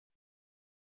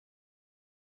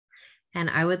and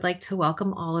I would like to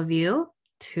welcome all of you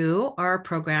to our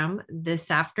program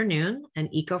this afternoon, An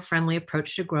Eco-Friendly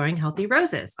Approach to Growing Healthy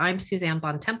Roses. I'm Suzanne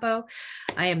Bontempo.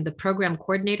 I am the program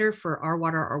coordinator for Our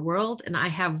Water, Our World, and I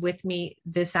have with me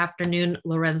this afternoon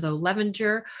Lorenzo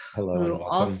Levenger, Hello who and welcome.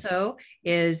 also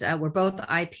is, we're both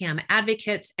IPM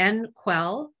advocates and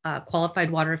Quell, Qualified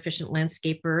Water Efficient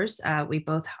Landscapers. We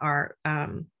both are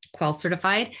Quell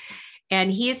certified. And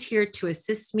he is here to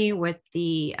assist me with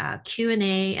the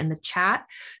Q&A and the chat.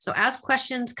 So as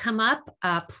questions come up,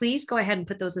 please go ahead and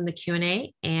put those in the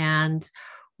Q&A, and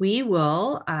we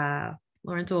will,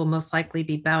 Lorenzo will most likely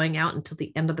be bowing out until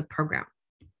the end of the program.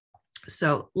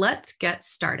 So let's get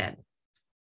started.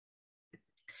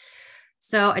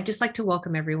 So I'd just like to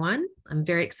welcome everyone. I'm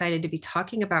very excited to be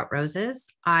talking about roses.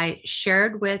 I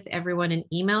shared with everyone an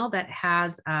email that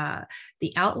has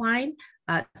the outline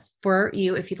for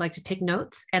you if you'd like to take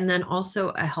notes, and then also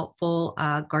a helpful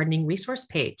gardening resource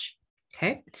page.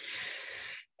 Okay.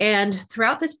 And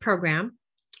throughout this program,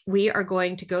 we are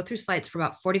going to go through slides for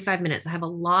about 45 minutes. I have a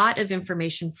lot of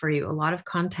information for you, a lot of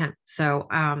content. So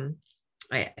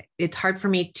it's hard for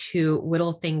me to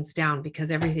whittle things down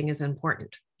because everything is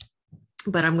important.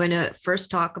 But I'm going to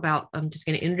first talk about, I'm just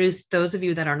going to introduce those of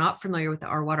you that are not familiar with the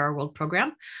Our Water, Our World program.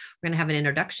 We're going to have an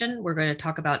introduction. We're going to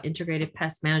talk about integrated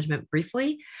pest management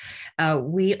briefly.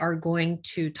 We are going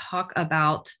to talk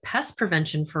about pest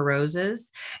prevention for roses.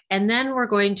 And then we're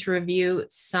going to review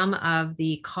some of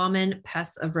the common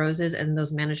pests of roses and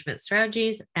those management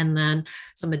strategies, and then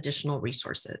some additional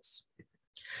resources.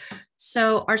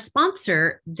 So our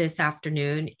sponsor this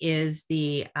afternoon is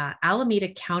the Alameda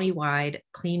Countywide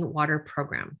Clean Water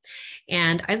Program.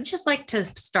 And I'd just like to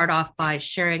start off by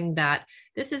sharing that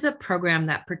this is a program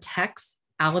that protects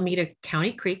Alameda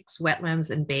County creeks,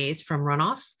 wetlands, and bays from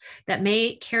runoff that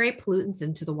may carry pollutants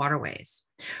into the waterways.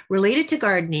 Related to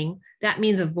gardening, that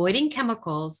means avoiding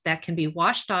chemicals that can be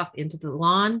washed off into the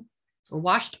lawn or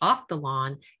washed off the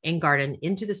lawn and garden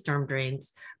into the storm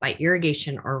drains by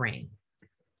irrigation or rain.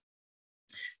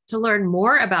 To learn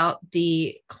more about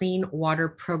the Clean Water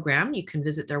Program, you can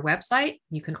visit their website.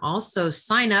 You can also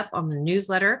sign up on the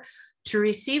newsletter to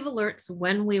receive alerts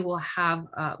when we will have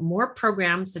more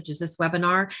programs such as this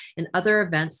webinar and other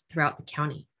events throughout the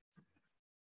county.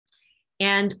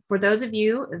 And for those of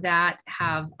you that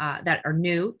are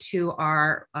new to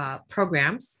our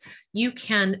programs, you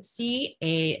can see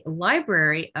a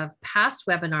library of past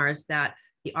webinars that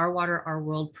the Our Water, Our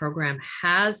World program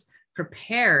has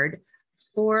prepared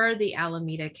for the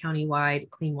Alameda Countywide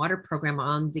Clean Water Program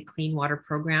on the Clean Water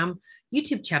Program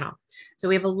YouTube channel. So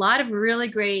we have a lot of really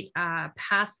great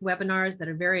past webinars that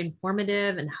are very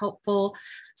informative and helpful,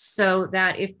 so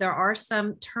that if there are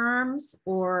some terms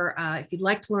or if you'd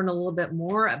like to learn a little bit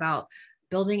more about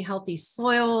building healthy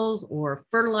soils or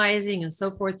fertilizing and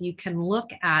so forth, you can look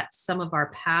at some of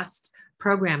our past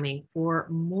programming for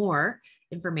more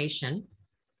information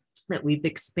that we've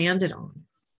expanded on.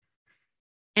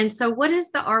 And so what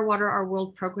is the Our Water, Our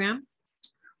World program?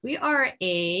 We are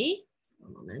a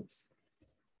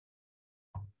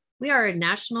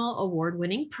national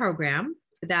award-winning program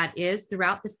that is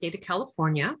throughout the state of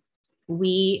California.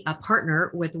 We partner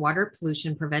with water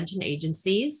pollution prevention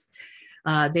agencies.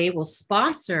 They will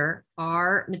sponsor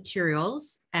our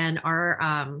materials and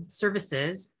our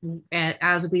services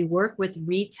as we work with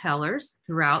retailers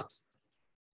throughout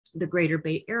the Greater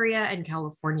Bay Area and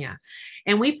California.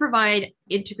 And we provide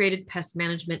integrated pest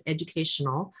management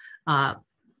educational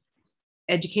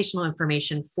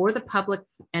information for the public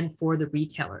and for the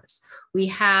retailers. We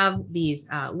have these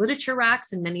literature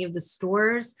racks in many of the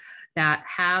stores that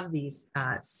have these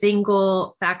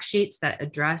single fact sheets that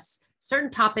address certain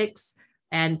topics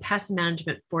and pest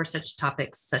management for such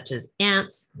topics such as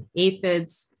ants,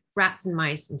 aphids, rats and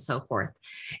mice, and so forth.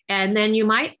 And then you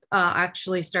might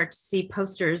actually start to see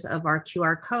posters of our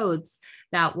QR codes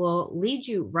that will lead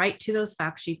you right to those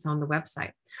fact sheets on the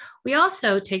website. We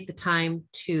also take the time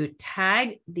to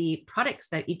tag the products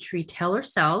that each retailer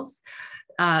sells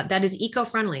that is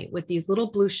eco-friendly with these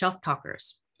little blue shelf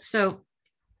talkers. So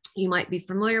you might be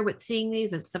familiar with seeing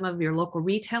these at some of your local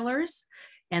retailers,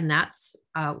 and that's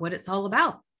what it's all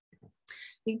about.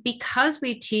 Because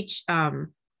we teach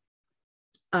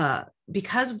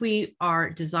because we are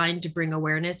designed to bring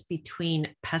awareness between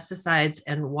pesticides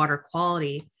and water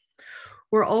quality,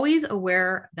 we're always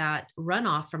aware that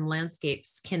runoff from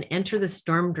landscapes can enter the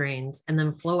storm drains and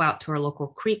then flow out to our local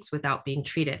creeks without being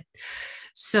treated.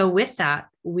 So with that,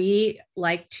 we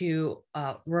like to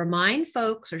remind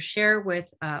folks or share with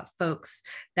folks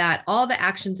that all the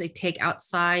actions they take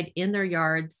outside in their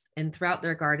yards and throughout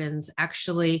their gardens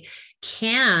actually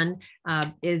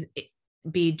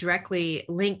be directly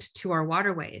linked to our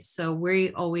waterways. So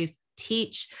we always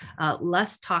teach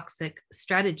less toxic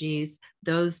strategies,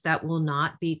 those that will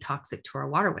not be toxic to our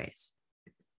waterways.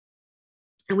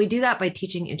 And we do that by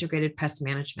teaching integrated pest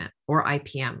management, or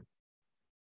IPM.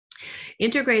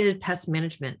 Integrated pest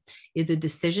management is a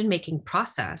decision-making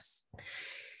process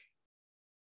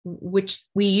which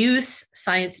we use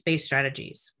science-based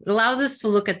strategies. It allows us to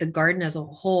look at the garden as a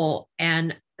whole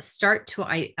and start to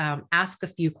ask a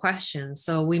few questions.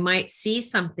 So we might see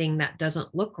something that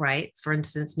doesn't look right, for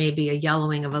instance, maybe a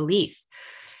yellowing of a leaf.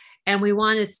 And we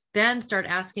want to then start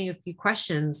asking a few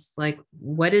questions like,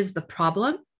 what is the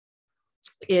problem?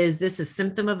 Is this a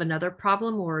symptom of another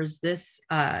problem, or is this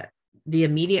the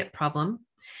immediate problem?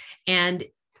 And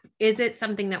is it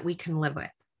something that we can live with?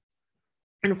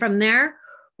 And from there,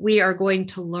 we are going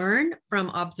to learn from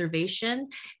observation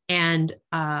and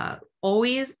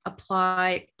always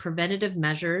apply preventative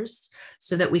measures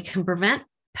so that we can prevent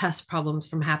pest problems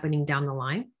from happening down the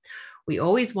line. We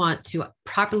always want to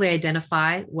properly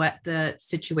identify what the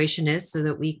situation is so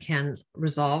that we can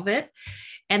resolve it.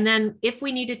 And then if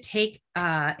we need to take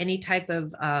any type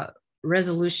of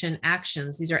resolution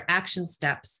actions, these are action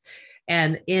steps.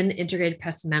 And in integrated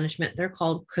pest management, they're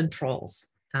called controls.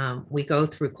 We go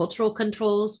through cultural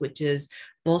controls, which is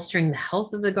bolstering the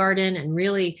health of the garden and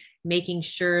really making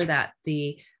sure that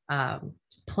the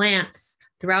plants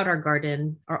throughout our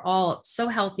garden are all so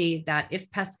healthy that if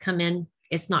pests come in,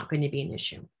 it's not going to be an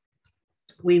issue.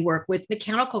 We work with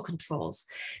mechanical controls.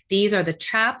 These are the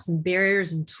traps and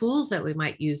barriers and tools that we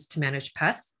might use to manage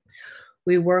pests.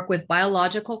 We work with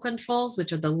biological controls,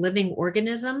 which are the living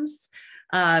organisms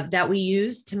that we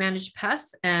use to manage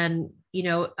pests. And, you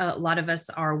know, a lot of us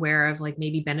are aware of like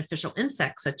maybe beneficial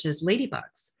insects such as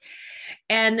ladybugs.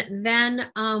 And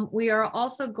then we are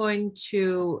also going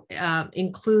to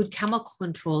include chemical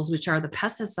controls, which are the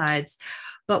pesticides,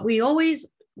 but we always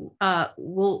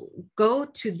will go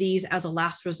to these as a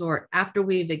last resort after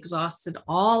we've exhausted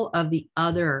all of the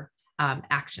other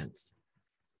actions.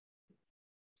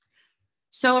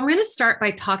 So I'm going to start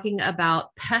by talking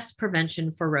about pest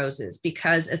prevention for roses,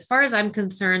 because as far as I'm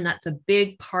concerned, that's a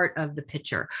big part of the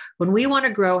picture. When we want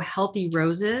to grow healthy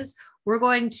roses, we're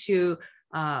going to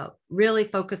really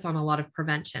focus on a lot of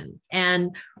prevention.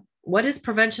 And what does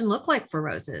prevention look like for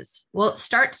roses? Well, it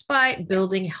starts by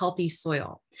building healthy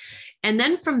soil. And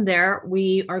then from there,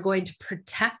 we are going to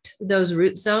protect those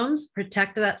root zones,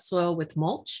 protect that soil with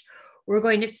mulch. We're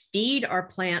going to feed our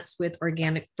plants with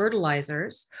organic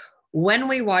fertilizers. When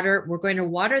we water, we're going to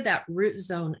water that root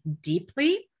zone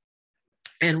deeply.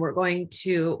 And we're going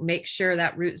to make sure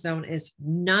that root zone is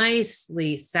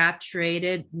nicely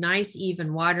saturated, nice,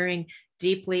 even watering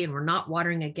deeply. And we're not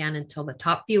watering again until the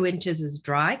top few inches is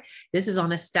dry. This is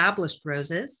on established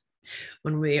roses.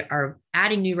 When we are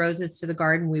adding new roses to the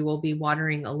garden, we will be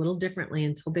watering a little differently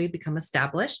until they become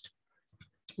established.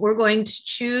 We're going to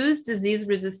choose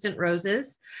disease-resistant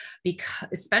roses, because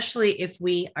especially if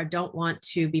we don't want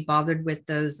to be bothered with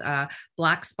those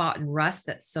black spot and rust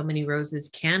that so many roses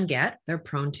can get, they're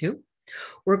prone to.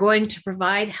 We're going to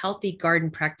provide healthy garden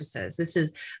practices. This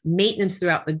is maintenance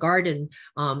throughout the garden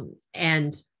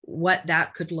and what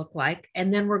that could look like.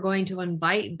 And then we're going to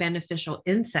invite beneficial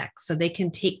insects so they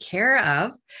can take care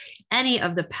of any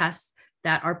of the pests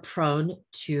that are prone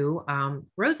to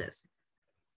roses.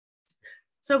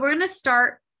 So we're going to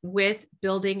start with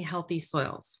building healthy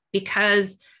soils,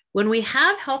 because when we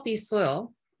have healthy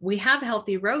soil, we have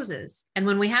healthy roses. And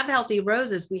when we have healthy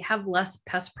roses, we have less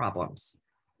pest problems.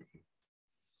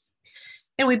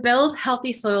 And we build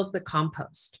healthy soils with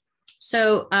compost.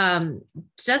 So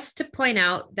just to point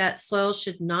out that soil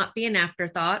should not be an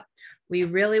afterthought. We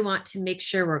really want to make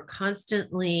sure we're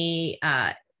constantly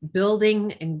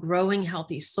building and growing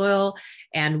healthy soil.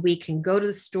 And we can go to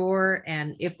the store,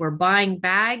 and if we're buying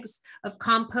bags of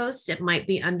compost, it might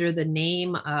be under the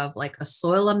name of like a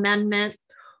soil amendment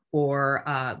or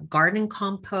garden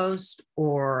compost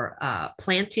or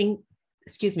planting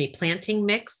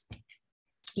mix.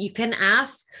 You can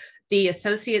ask the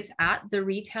associates at the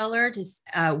retailer to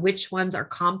which ones are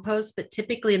compost, but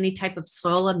typically any type of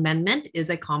soil amendment is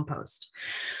a compost.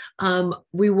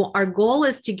 Our goal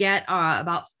is to get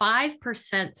about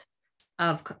 5%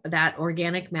 of that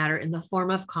organic matter in the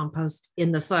form of compost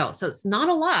in the soil. So it's not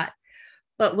a lot,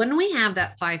 but when we have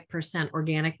that 5%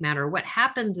 organic matter, what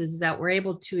happens is that we're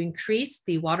able to increase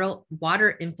the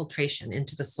water infiltration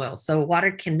into the soil. So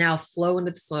water can now flow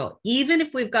into the soil. Even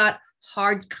if we've got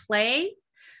hard clay,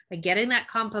 by getting that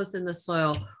compost in the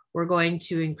soil, we're going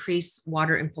to increase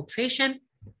water infiltration.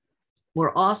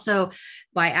 We're also,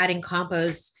 by adding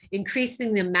compost,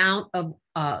 increasing the amount of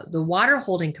the water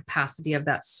holding capacity of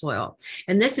that soil.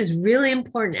 And this is really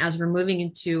important as we're moving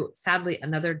into, sadly,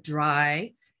 another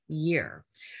dry year.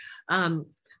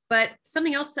 But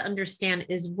something else to understand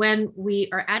is when we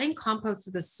are adding compost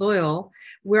to the soil,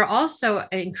 we're also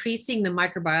increasing the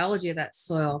microbiology of that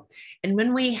soil. And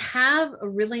when we have a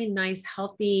really nice,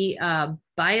 healthy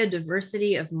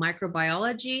biodiversity of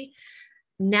microbiology,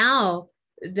 now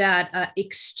that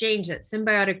exchange, that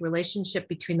symbiotic relationship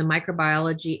between the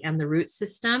microbiology and the root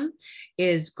system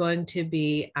is going to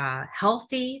be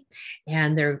healthy,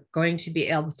 and they're going to be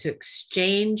able to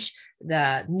exchange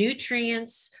the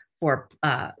nutrients for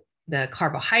the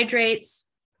carbohydrates.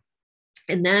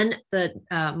 And then the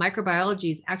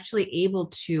microbiology is actually able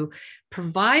to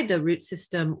provide the root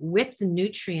system with the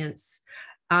nutrients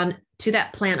to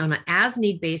that plant on an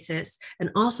as-need basis,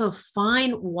 and also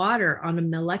find water on a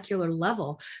molecular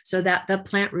level so that the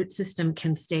plant root system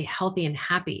can stay healthy and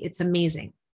happy. It's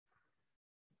amazing.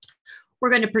 We're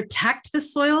going to protect the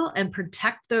soil and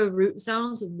protect the root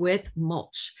zones with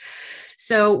mulch.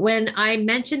 So when I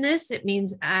mention this, it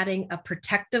means adding a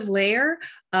protective layer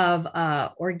of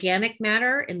organic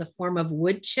matter in the form of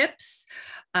wood chips.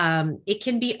 It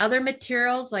can be other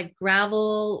materials like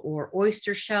gravel or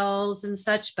oyster shells and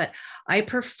such, but I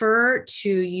prefer to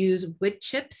use wood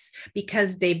chips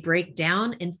because they break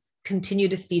down and continue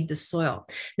to feed the soil.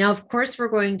 Now, of course, we're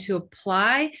going to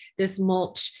apply this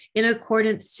mulch in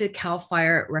accordance to CAL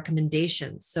FIRE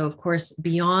recommendations. So, of course,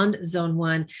 beyond zone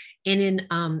 1 and in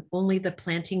only the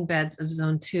planting beds of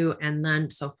zone 2, and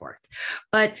then so forth.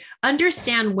 But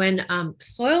understand, when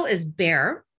soil is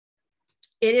bare,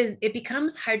 it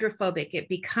becomes hydrophobic. It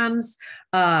becomes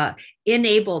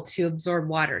unable to absorb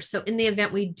water. So in the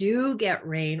event we do get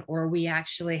rain, or we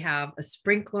actually have a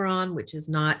sprinkler on, which is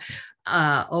not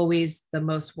always the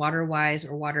most water wise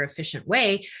or water efficient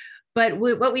way, but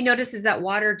what we notice is that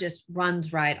water just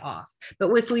runs right off.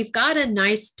 But if we've got a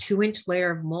nice 2-inch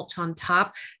layer of mulch on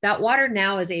top, that water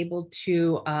now is able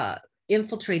to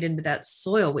infiltrate into that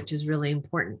soil, which is really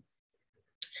important.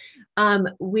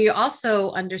 We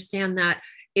also understand that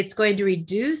it's going to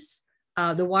reduce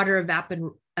the water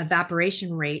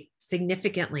evaporation rate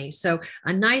significantly. So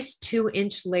a nice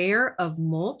 2-inch layer of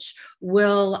mulch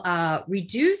will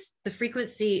reduce the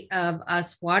frequency of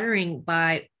us watering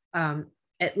by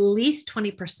at least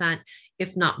 20%,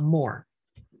 if not more.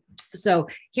 So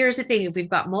here's the thing: if we've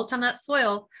got mulch on that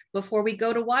soil, before we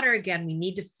go to water again, we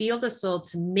need to feel the soil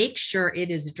to make sure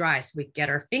it is dry. So we get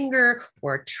our finger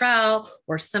or a trowel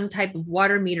or some type of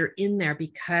water meter in there,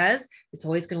 because it's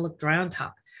always going to look dry on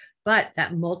top. But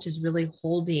that mulch is really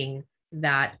holding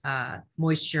that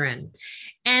moisture in.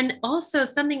 And also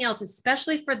something else,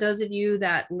 especially for those of you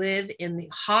that live in the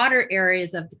hotter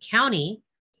areas of the county,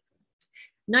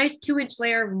 nice 2-inch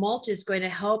layer of mulch is going to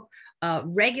help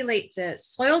regulate the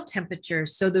soil temperature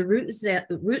so the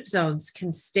root zones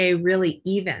can stay really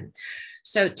even.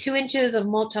 So 2 inches of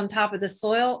mulch on top of the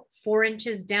soil, 4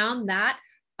 inches down, that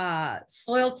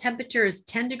soil temperature is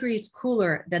 10 degrees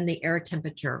cooler than the air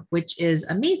temperature, which is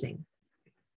amazing.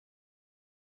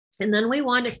 And then we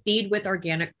want to feed with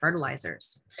organic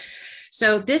fertilizers.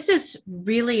 So this is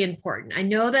really important. I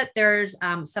know that there's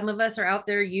some of us are out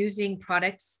there using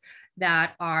products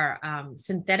that are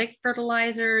synthetic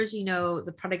fertilizers, you know,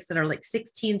 the products that are like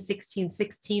 16, 16,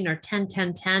 16 or 10,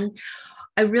 10, 10.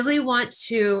 I really want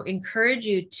to encourage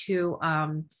you to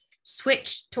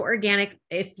switch to organic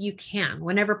if you can,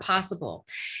 whenever possible.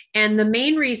 And the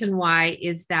main reason why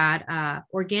is that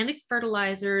organic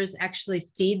fertilizers actually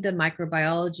feed the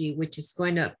microbiology, which is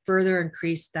going to further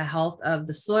increase the health of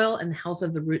the soil and the health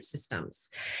of the root systems.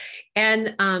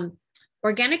 And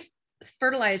organic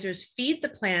fertilizers feed the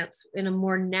plants in a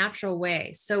more natural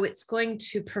way. So it's going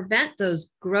to prevent those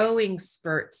growing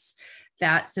spurts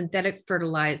that synthetic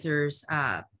fertilizers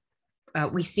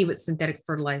we see with synthetic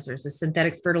fertilizers. The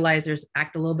synthetic fertilizers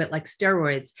act a little bit like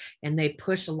steroids, and they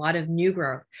push a lot of new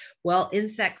growth. Well,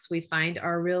 insects, we find,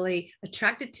 are really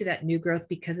attracted to that new growth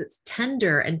because it's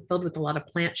tender and filled with a lot of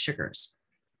plant sugars.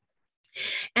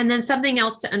 And then something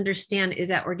else to understand is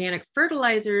that organic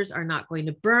fertilizers are not going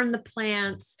to burn the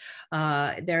plants.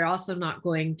 They're also not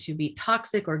going to be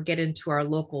toxic or get into our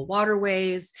local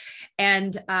waterways.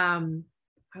 And I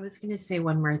was going to say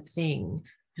one more thing,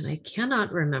 and I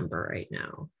cannot remember right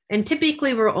now. And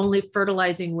typically we're only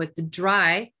fertilizing with the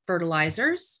dry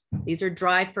fertilizers. These are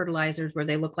dry fertilizers where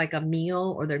they look like a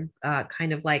meal, or they're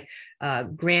kind of like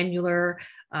granular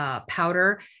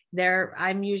powder.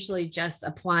 I'm usually just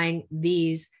applying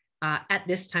these at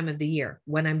this time of the year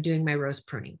when I'm doing my rose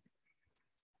pruning.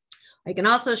 I can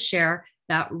also share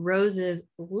that roses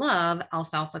love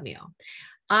alfalfa meal.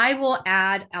 I will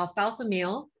add alfalfa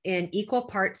meal in equal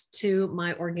parts to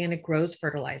my organic rose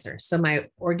fertilizer. So my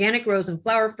organic rose and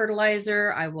flower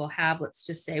fertilizer, I will have, let's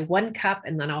just say 1 cup,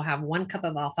 and then I'll have 1 cup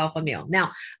of alfalfa meal.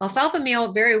 Now, alfalfa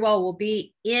meal very well will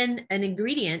be in an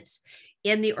ingredient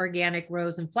in the organic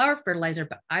rose and flower fertilizer,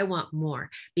 but I want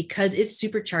more because it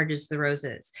supercharges the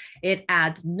roses. It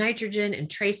adds nitrogen and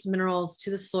trace minerals to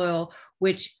the soil,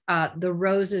 which the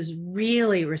roses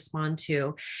really respond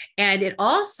to. And it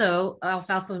also,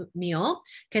 alfalfa meal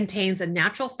contains a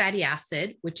natural fatty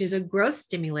acid, which is a growth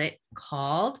stimulant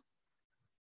called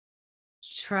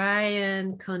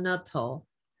triaconitol.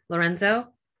 Lorenzo?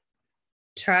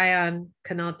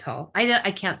 Triaconitol.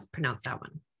 I can't pronounce that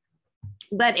one.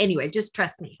 But anyway, just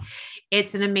trust me.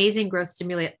 It's an amazing growth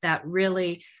stimulant that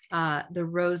really the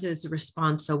roses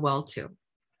respond so well to.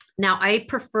 Now, I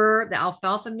prefer the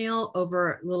alfalfa meal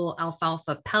over little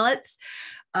alfalfa pellets.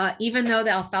 Even though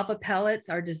the alfalfa pellets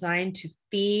are designed to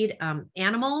feed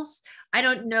animals, I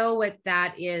don't know what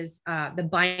that is, the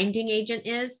binding agent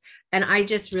is. And I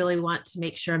just really want to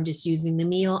make sure I'm just using the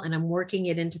meal and I'm working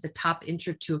it into the top inch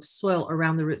or two of soil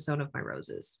around the root zone of my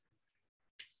roses.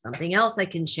 Something else I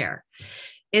can share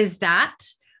is that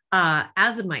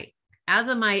azomite.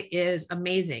 Azomite is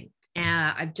amazing.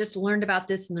 I've just learned about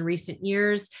this in the recent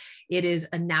years. It is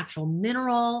a natural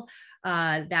mineral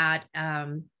that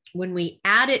when we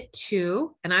add it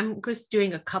to, and I'm just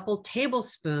doing a couple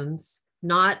tablespoons,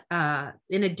 not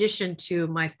in addition to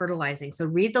my fertilizing. So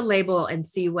read the label and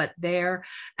see what their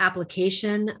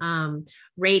application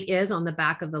rate is on the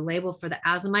back of the label for the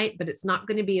azomite, but it's not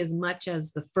going to be as much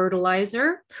as the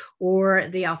fertilizer or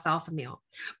the alfalfa meal.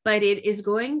 But it is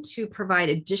going to provide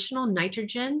additional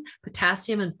nitrogen,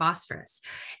 potassium, and phosphorus.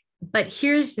 But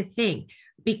here's the thing.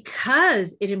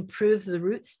 Because it improves the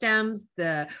root stems,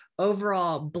 the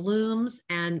overall blooms,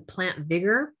 and plant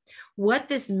vigor, what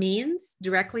this means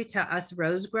directly to us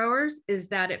rose growers is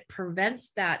that it prevents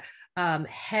that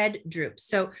head droop.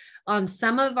 So on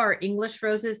some of our English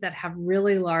roses that have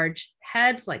really large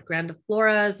heads, like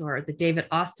grandifloras or the David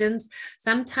Austins,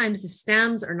 sometimes the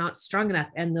stems are not strong enough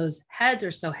and those heads are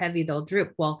so heavy they'll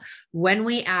droop. Well, when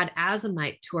we add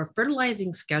azomite to our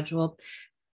fertilizing schedule,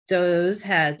 those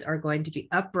heads are going to be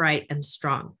upright and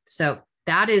strong. So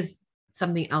that is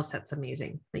something else that's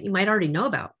amazing that you might already know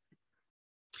about.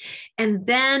 And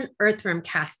then earthworm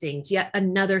castings, yet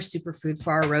another superfood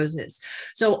for our roses.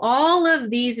 So all of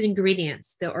these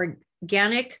ingredients, the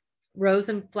organic rose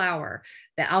and flower,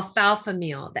 the alfalfa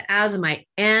meal, the azomite,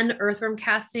 and earthworm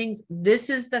castings, this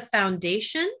is the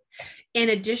foundation in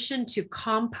addition to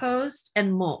compost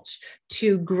and mulch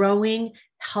to growing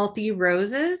healthy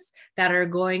roses that are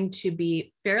going to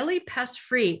be fairly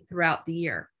pest-free throughout the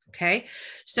year. Okay,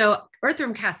 so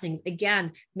earthworm castings,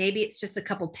 again, maybe it's just a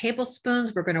couple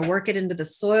tablespoons. We're going to work it into the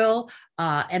soil,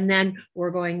 and then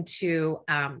we're going to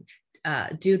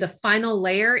do the final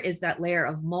layer is that layer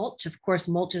of mulch. Of course,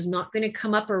 mulch is not going to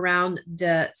come up around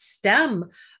the stem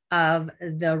of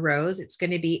the rose. It's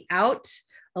going to be out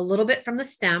a little bit from the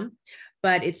stem,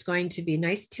 but it's going to be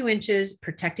nice 2 inches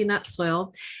protecting that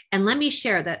soil. And let me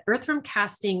share that earthworm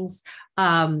castings,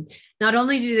 not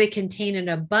only do they contain an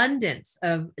abundance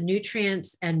of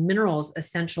nutrients and minerals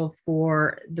essential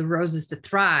for the roses to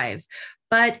thrive,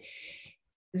 but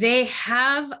they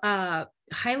have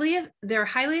they're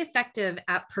highly effective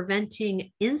at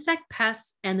preventing insect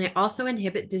pests, and they also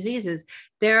inhibit diseases.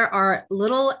 There are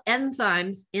little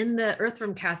enzymes in the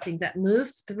earthworm castings that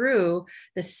move through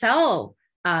the cells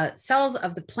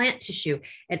of the plant tissue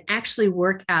and actually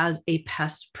work as a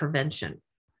pest prevention.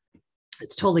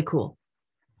 It's totally cool.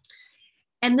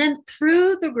 And then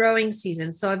through the growing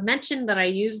season, so I've mentioned that I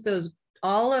use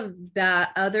all of the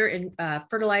other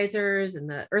fertilizers and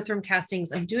the earthworm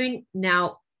castings I'm doing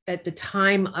now at the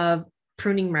time of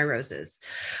pruning my roses.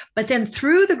 But then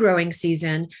through the growing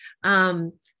season,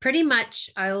 pretty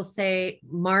much I'll say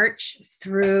March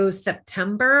through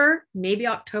September, maybe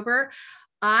October,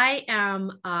 I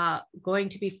am going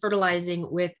to be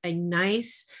fertilizing with a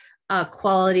nice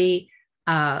quality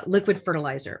liquid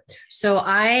fertilizer. So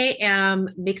I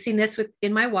am mixing this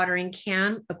in my watering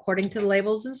can according to the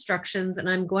label's instructions, and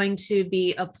I'm going to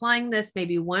be applying this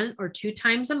maybe 1 or 2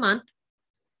 times a month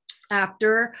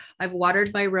after I've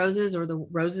watered my roses or the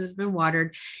roses have been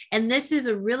watered. And this is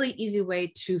a really easy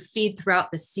way to feed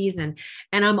throughout the season.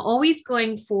 And I'm always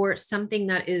going for something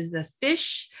that is the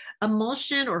fish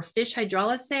emulsion or fish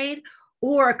hydrolysate,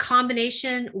 or a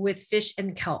combination with fish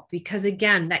and kelp, because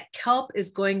again, that kelp is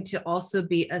going to also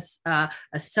be a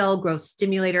cell growth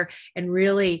stimulator and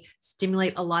really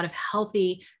stimulate a lot of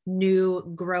healthy new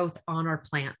growth on our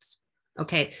plants.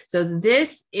 Okay, so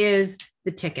this is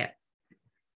the ticket.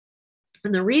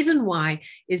 And the reason why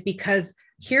is because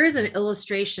here's an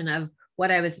illustration of what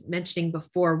I was mentioning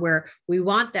before, where we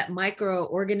want that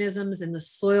microorganisms in the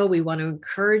soil, we want to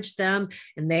encourage them,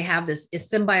 and they have this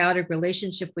symbiotic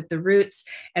relationship with the roots,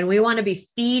 and we want to be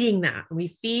feeding that. We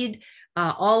feed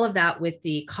all of that with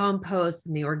the compost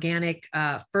and the organic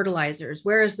fertilizers.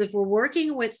 Whereas if we're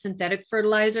working with synthetic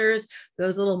fertilizers,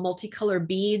 those little multicolored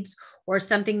beads, or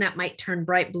something that might turn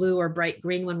bright blue or bright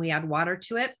green when we add water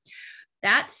to it,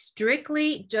 that's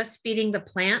strictly just feeding the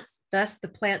plants. Thus, the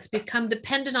plants become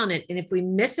dependent on it. And if we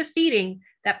miss a feeding,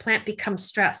 that plant becomes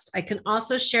stressed. I can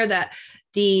also share that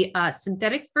the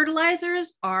synthetic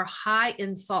fertilizers are high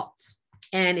in salts.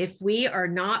 And if we are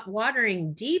not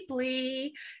watering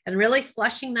deeply and really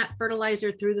flushing that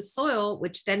fertilizer through the soil,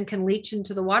 which then can leach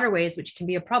into the waterways, which can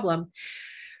be a problem,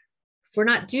 if we're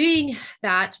not doing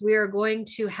that, we are going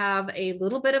to have a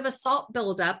little bit of a salt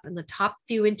buildup in the top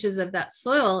few inches of that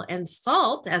soil. And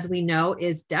salt, as we know,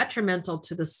 is detrimental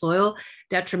to the soil,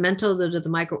 detrimental to the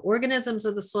microorganisms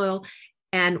of the soil,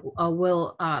 and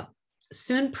will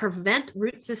soon prevent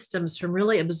root systems from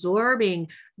really absorbing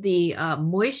the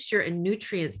moisture and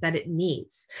nutrients that it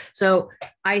needs. So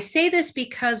I say this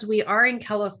because we are in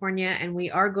California, and we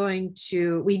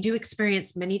do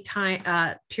experience many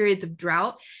periods of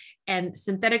drought. And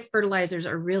synthetic fertilizers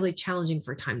are really challenging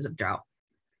for times of drought.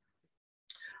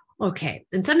 Okay,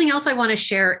 and something else I want to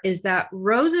share is that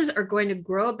roses are going to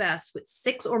grow best with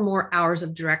 6 or more hours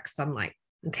of direct sunlight.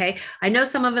 Okay, I know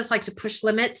some of us like to push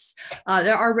limits.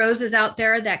 There are roses out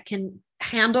there that can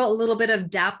handle a little bit of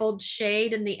dappled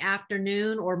shade in the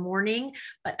afternoon or morning,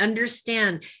 but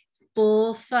understand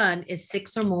full sun is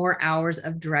 6 or more hours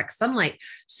of direct sunlight.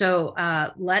 So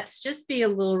let's just be a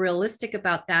little realistic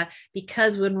about that,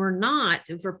 because when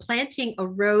if we're planting a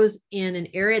rose in an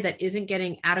area that isn't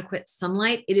getting adequate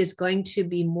sunlight, it is going to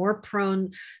be more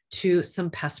prone to some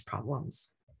pest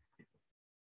problems.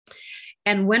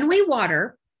 And when we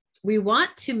water, we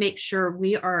want to make sure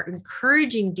we are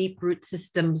encouraging deep root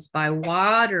systems by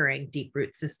watering deep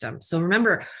root systems. So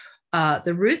remember,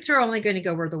 the roots are only going to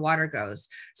go where the water goes.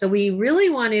 So we really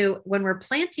want to, when we're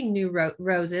planting new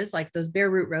roses, like those bare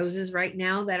root roses right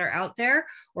now that are out there,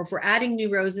 or if we're adding new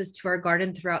roses to our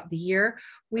garden throughout the year,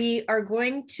 we are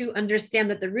going to understand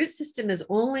that the root system is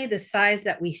only the size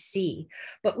that we see,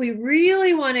 but we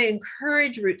really want to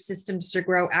encourage root systems to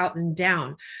grow out and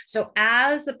down. So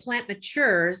as the plant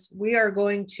matures, we are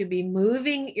going to be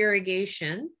moving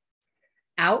irrigation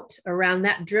out around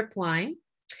that drip line.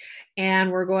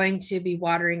 And we're going to be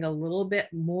watering a little bit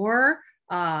more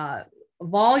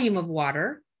volume of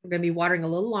water. We're going to be watering a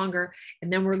little longer,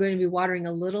 and then we're going to be watering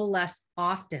a little less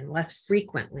often, less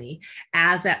frequently,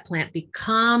 as that plant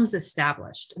becomes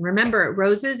established. And remember,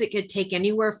 roses, it could take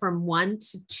anywhere from 1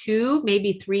 to 2,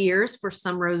 maybe 3 years for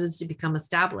some roses to become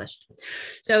established.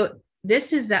 So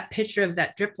this is that picture of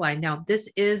that drip line. Now, this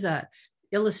is a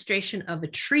illustration of a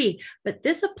tree, but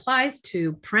this applies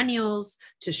to perennials,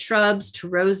 to shrubs, to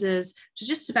roses, to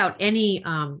just about any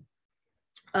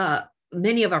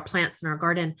many of our plants in our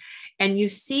garden. And you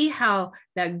see how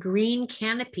that green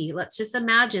canopy, let's just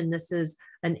imagine this is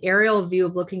an aerial view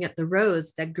of looking at the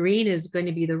rose. That green is going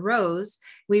to be the rose.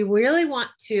 We really want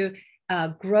to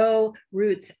grow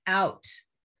roots out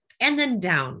and then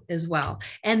down as well.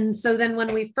 And so then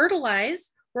when we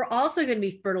fertilize, we're also going to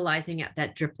be fertilizing at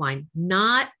that drip line,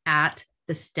 not at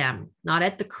the stem, not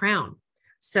at the crown.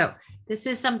 So this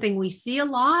is something we see a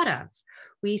lot of.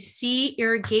 We see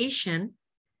irrigation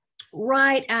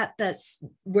right at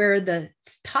where the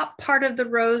top part of the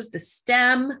rose, the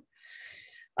stem,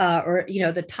 or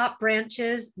the top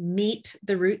branches meet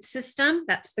the root system.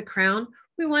 That's the crown.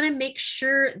 We want to make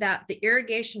sure that the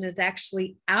irrigation is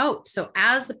actually out. So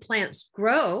as the plants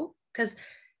grow, because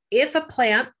if a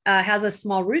plant has a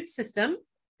small root system,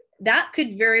 that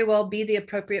could very well be the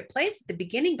appropriate place at the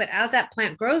beginning. But as that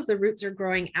plant grows, the roots are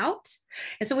growing out.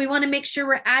 And so we want to make sure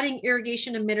we're adding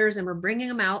irrigation emitters and we're bringing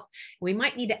them out. We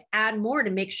might need to add more to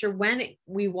make sure when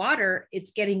we water, it's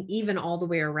getting even all the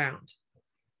way around.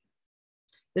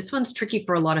 This one's tricky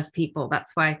for a lot of people.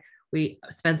 That's why we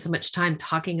spend so much time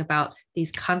talking about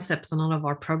these concepts in all of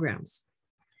our programs.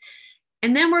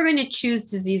 And then we're going to choose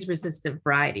disease-resistant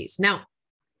varieties. Now,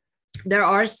 There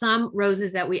are some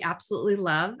roses that we absolutely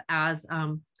love, as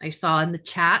I saw in the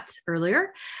chat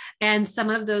earlier, and some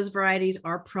of those varieties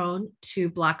are prone to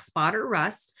black spot or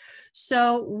rust.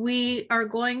 So we are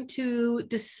going to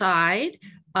decide,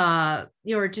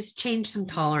 or just change some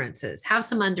tolerances, have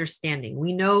some understanding.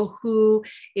 We know who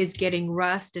is getting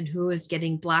rust and who is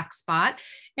getting black spot,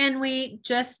 and we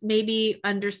just maybe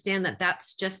understand that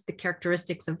that's just the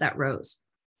characteristics of that rose.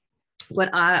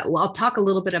 I'll talk a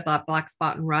little bit about black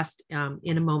spot and rust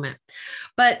in a moment.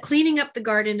 But cleaning up the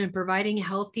garden and providing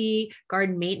healthy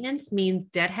garden maintenance means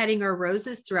deadheading our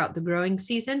roses throughout the growing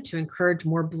season to encourage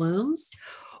more blooms.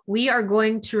 We are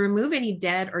going to remove any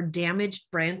dead or damaged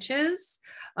branches,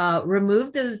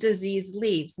 remove those diseased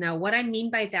leaves. Now, what I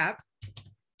mean by that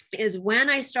is when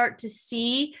I start to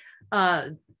see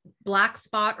black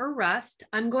spot or rust,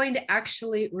 I'm going to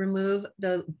actually remove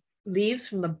the leaves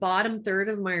from the bottom third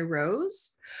of my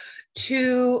rose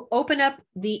to open up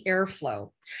the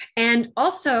airflow. And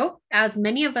also, as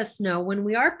many of us know, when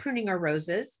we are pruning our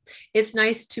roses, it's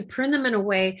nice to prune them in a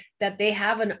way that they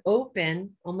have an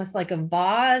open, almost like a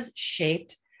vase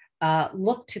shaped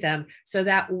look to them, so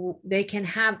that they can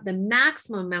have the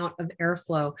maximum amount of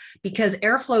airflow, because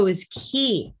airflow is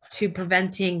key to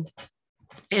preventing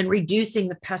and reducing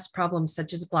the pest problems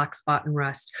such as black spot and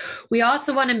rust. We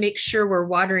also want to make sure we're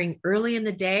watering early in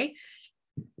the day,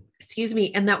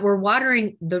 and that we're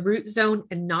watering the root zone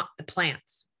and not the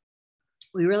plants.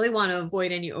 We really want to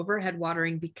avoid any overhead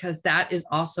watering, because that is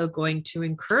also going to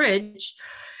encourage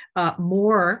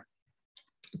more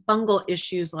fungal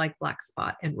issues like black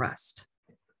spot and rust.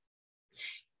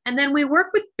 And then we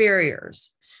work with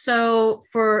barriers. So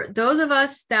for those of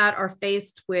us that are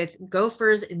faced with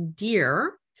gophers and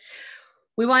deer,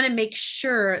 we want to make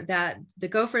sure that the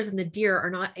gophers and the deer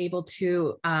are not able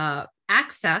to have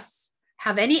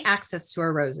any access to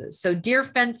our roses. So deer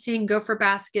fencing, gopher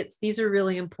baskets, these are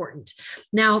really important.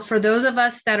 Now, for those of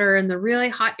us that are in the really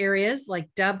hot areas like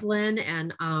Dublin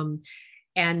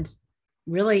and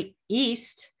really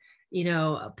east,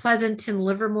 Pleasanton,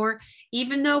 Livermore,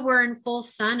 even though we're in full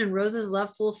sun and roses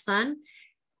love full sun,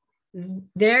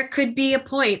 there could be a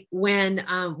point when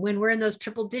we're in those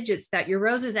triple digits that your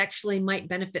roses actually might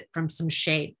benefit from some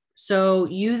shade. So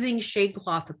using shade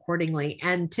cloth accordingly.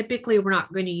 And typically we're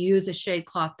not going to use a shade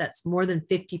cloth that's more than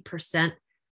 50%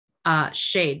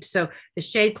 shade. So the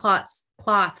shade cloths,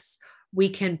 we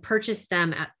can purchase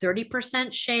them at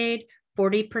 30% shade,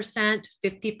 40%,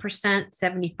 50%,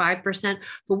 75%,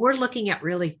 but we're looking at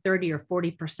really 30 or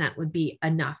 40% would be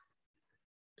enough.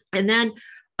 And then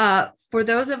for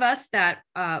those of us that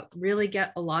really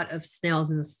get a lot of snails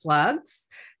and slugs,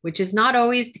 which is not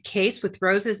always the case with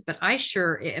roses, but I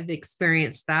sure have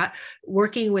experienced that,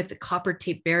 working with the copper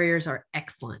tape barriers are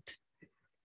excellent.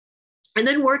 And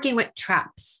then working with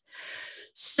traps.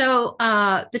 So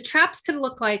the traps could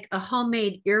look like a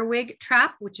homemade earwig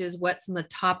trap, which is what's in the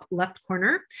top left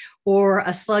corner, or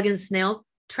a slug and snail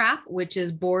trap, which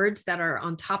is boards that are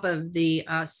on top of the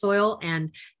soil,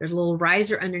 and there's a little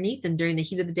riser underneath. And during the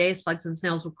heat of the day, slugs and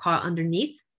snails will crawl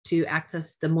underneath to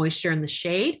access the moisture and the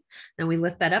shade. Then we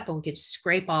lift that up and we can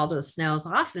scrape all those snails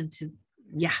off and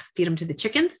feed them to the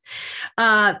chickens.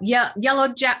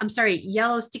 Yellow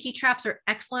sticky traps are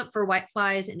excellent for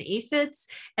whiteflies and aphids.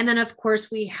 And then of course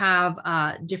we have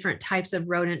different types of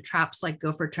rodent traps like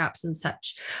gopher traps and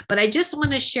such. But I just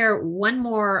want to share one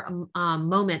more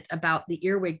moment about the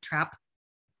earwig trap,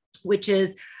 which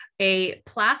is a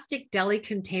plastic deli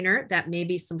container that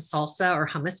maybe some salsa or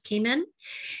hummus came in.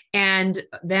 And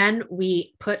then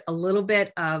we put a little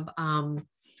bit of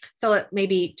fill it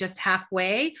maybe just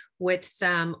halfway with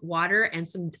some water and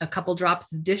a couple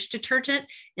drops of dish detergent,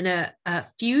 and a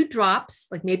few drops,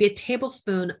 like maybe a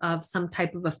tablespoon of some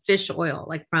type of a fish oil,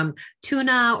 like from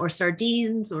tuna or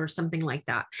sardines or something like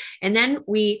that. And then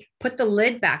we put the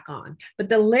lid back on, but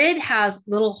the lid has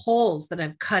little holes that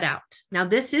I've cut out. Now,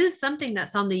 this is something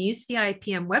that's on the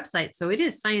UCIPM website, so it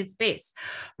is science-based,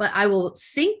 but I will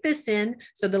sink this in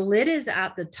so the lid is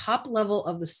at the top level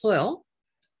of the soil,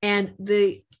 and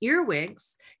the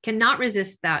earwigs cannot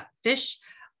resist that fish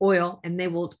oil, and they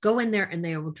will go in there and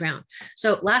they will drown.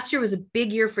 So last year was a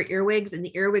big year for earwigs, and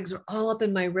the earwigs were all up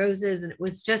in my roses, and it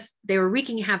was just, they were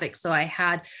wreaking havoc. So I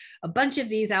had a bunch of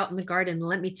these out in the garden. And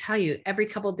let me tell you, every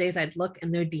couple of days I'd look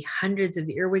and there'd be hundreds of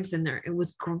earwigs in there. It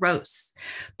was gross,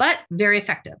 but very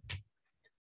effective.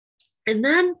 And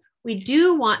then we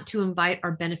do want to invite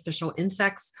our beneficial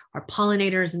insects, our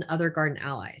pollinators, and other garden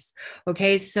allies.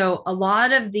 Okay, so a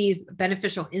lot of these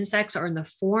beneficial insects are in the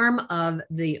form of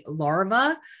the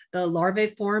larvae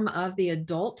form of the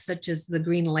adult, such as the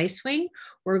green lacewing.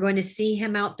 We're going to see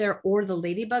him out there, or the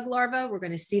ladybug larva. We're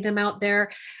going to see them out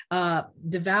there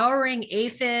devouring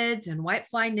aphids and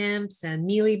whitefly nymphs and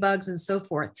mealybugs and so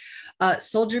forth.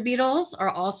 Soldier beetles are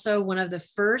also one of the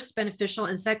first beneficial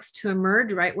insects to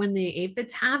emerge right when the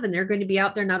aphids have, and they're going to be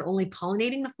out there not only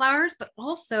pollinating the flowers, but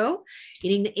also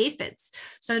eating the aphids.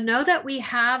 So know that we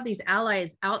have these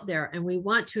allies out there and we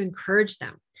want to encourage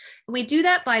them. And we do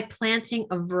that by planting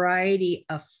a variety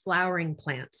of flowering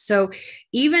plants. So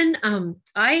even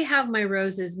I have my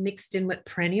roses mixed in with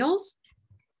perennials,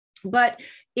 but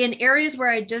in areas where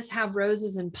I just have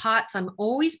roses in pots, I'm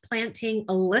always planting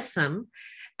alyssum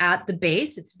at the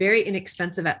base. It's very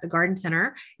inexpensive at the garden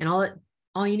center, and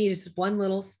all you need is one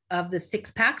little of the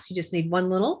 6 packs. You just need one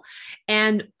little.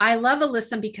 And I love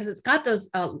alyssum because it's got those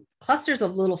clusters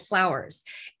of little flowers.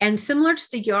 And similar to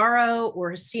the yarrow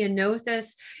or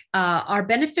ceanothus, our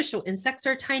beneficial insects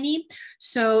are tiny.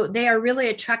 So they are really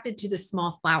attracted to the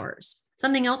small flowers.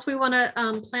 Something else we want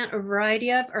to plant a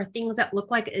variety of are things that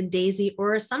look like a daisy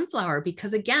or a sunflower,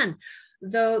 because again,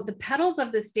 though the petals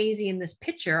of this daisy in this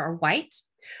picture are white,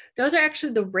 those are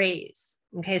actually the rays.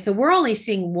 Okay, so we're only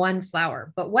seeing one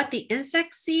flower, but what the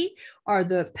insects see are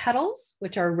the petals,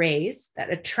 which are rays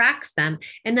that attracts them.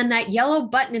 And then that yellow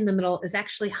button in the middle is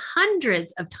actually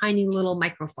hundreds of tiny little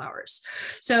microflowers.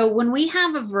 So when we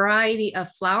have a variety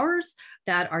of flowers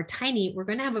that are tiny, we're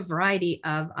going to have a variety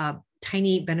of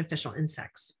tiny beneficial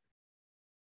insects.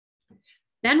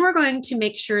 Then we're going to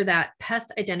make sure that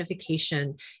pest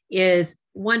identification is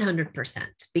 100%,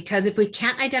 because if we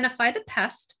can't identify the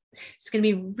pest, it's going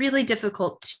to be really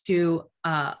difficult to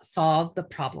solve the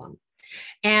problem.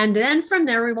 And then from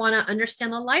there, we want to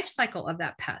understand the life cycle of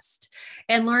that pest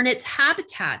and learn its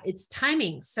habitat, its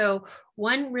timing. So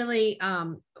one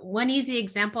easy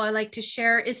example I like to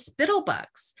share is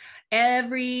spittlebugs.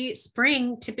 Every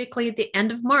spring, typically at the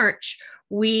end of March,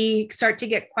 we start to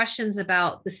get questions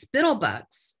about the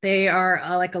spittlebugs. They are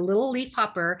like a little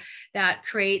leafhopper that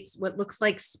creates what looks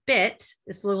like spit,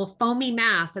 this little foamy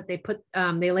mass that they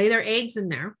lay their eggs in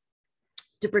there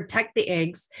to protect the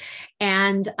eggs.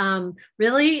 And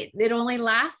really, it only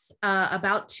lasts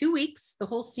about 2 weeks. The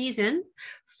whole season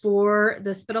for the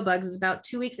spittlebugs is about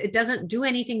 2 weeks. It doesn't do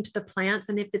anything to the plants.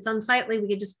 And if it's unsightly, we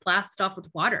can just blast it off with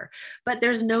water, but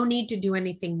there's no need to do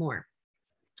anything more.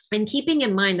 And keeping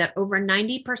in mind that over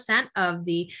 90% of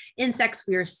the insects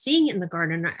we are seeing in the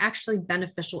garden are actually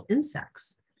beneficial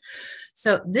insects.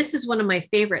 So this is one of my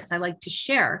favorites I like to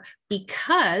share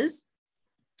because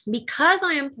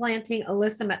I am planting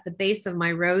alyssum at the base of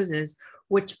my roses,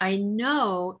 which I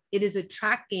know it is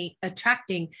attracting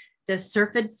the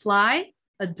syrphid fly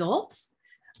adult.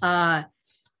 The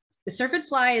syrphid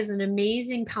fly is an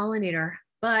amazing pollinator,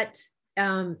 but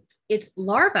its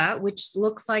larva, which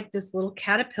looks like this little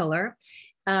caterpillar,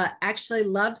 actually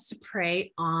loves to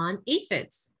prey on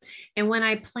aphids. And when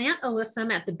I plant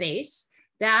alyssum at the base,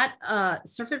 that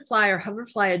syrphid fly or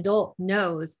hoverfly adult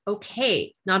knows,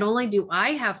 okay, not only do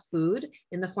I have food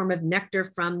in the form of nectar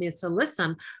from this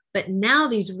alyssum, but now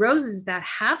these roses that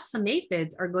have some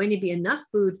aphids are going to be enough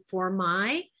food for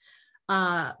my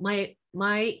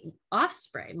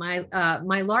offspring,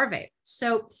 my larvae.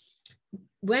 So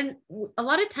when a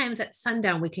lot of times at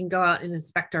sundown, we can go out and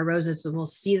inspect our roses and we'll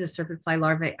see the syrphid fly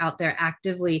larvae out there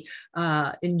actively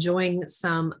enjoying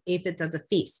some aphids as a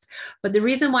feast. But the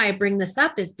reason why I bring this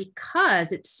up is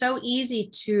because it's so easy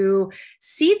to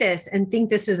see this and think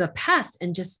this is a pest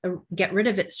and just get rid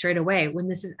of it straight away when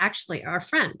this is actually our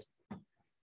friend.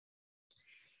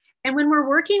 And when we're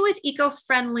working with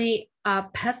eco-friendly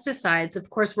pesticides, of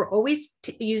course, we're always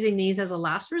using these as a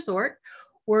last resort.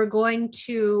 We're going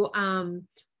to, I'm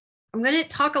going to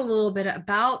talk a little bit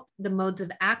about the modes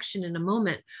of action in a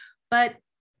moment, but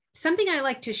something I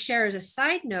like to share as a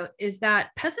side note is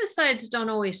that pesticides don't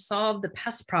always solve the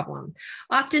pest problem.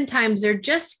 Oftentimes they're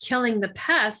just killing the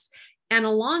pest and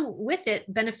along with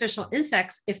it, beneficial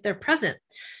insects if they're present.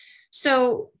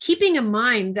 So keeping in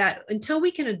mind that until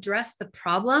we can address the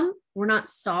problem, we're not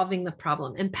solving the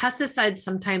problem. And pesticides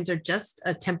sometimes are just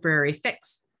a temporary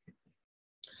fix.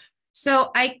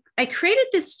 So I created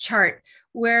this chart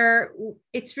where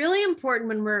it's really important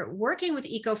when we're working with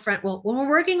when we're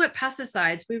working with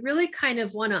pesticides, we really kind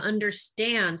of want to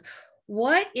understand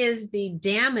what is the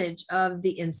damage of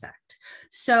the insect.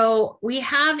 So we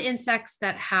have insects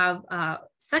that have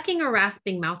sucking or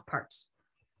rasping mouth parts.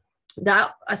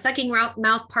 Sucking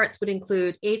mouth parts would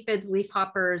include aphids,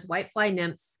 leafhoppers, whitefly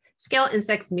nymphs, scale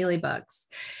insects, mealybugs.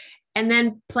 And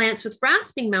then plants with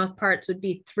rasping mouthparts would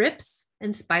be thrips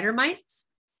and spider mites.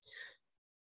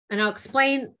 And I'll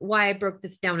explain why I broke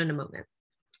this down in a moment.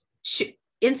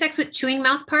 Insects with chewing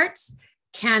mouthparts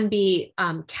can be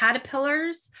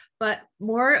caterpillars, but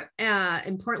more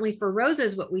importantly for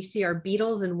roses, what we see are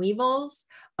beetles and weevils,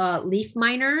 leaf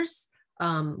miners,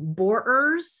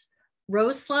 borers,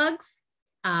 rose slugs,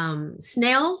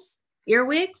 snails,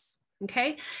 earwigs,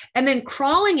 okay? And then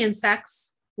crawling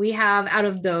insects, we have out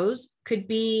of those could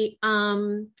be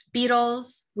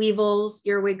beetles, weevils,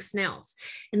 earwigs, snails.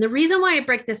 And the reason why I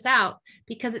break this out,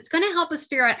 because it's going to help us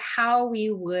figure out how we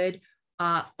would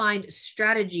find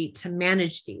strategy to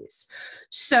manage these.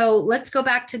 So let's go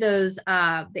back to those,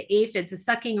 the aphids, the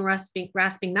sucking and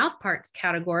rasping mouthparts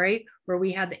category, where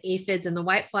we had the aphids and the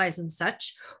whiteflies and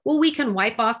such. Well, we can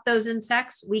wipe off those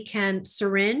insects. We can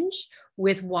syringe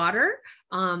with water,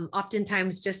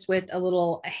 oftentimes just with a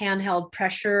little handheld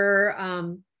pressure,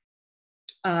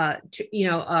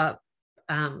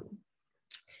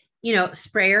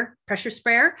 sprayer, pressure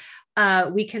sprayer.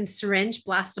 We can syringe,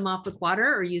 blast them off with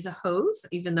water, or use a hose,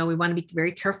 even though we want to be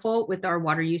very careful with our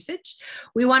water usage.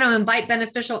 We want to invite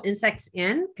beneficial insects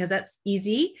in because that's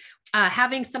easy.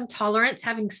 Having some tolerance,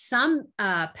 having some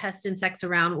pest insects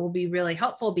around will be really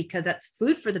helpful because that's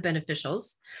food for the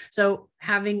beneficials. So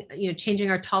having,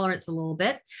 changing our tolerance a little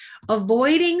bit.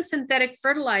 Avoiding synthetic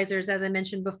fertilizers, as I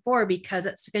mentioned before, because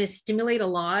it's going to stimulate a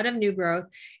lot of new growth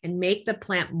and make the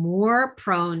plant more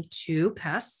prone to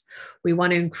pests. We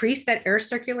want to increase that air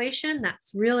circulation.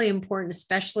 That's really important,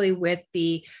 especially with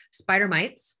the spider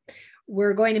mites.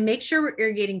 We're going to make sure we're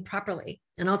irrigating properly.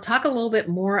 And I'll talk a little bit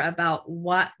more about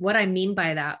what I mean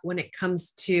by that when it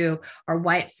comes to our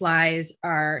whiteflies,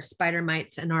 our spider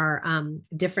mites, and our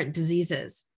different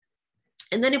diseases.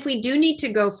 And then if we do need to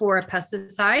go for a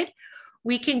pesticide,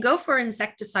 we can go for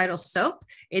insecticidal soap.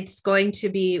 It's going to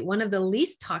be one of the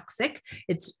least toxic.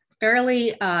 It's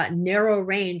fairly narrow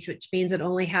range, which means it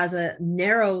only has a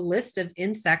narrow list of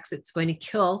insects it's going to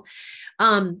kill,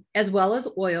 as well as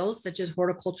oils such as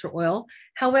horticulture oil.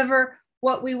 However,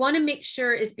 what we want to make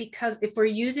sure is, because if we're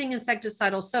using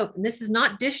insecticidal soap, and this is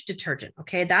not dish detergent,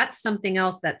 okay, that's something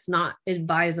else that's not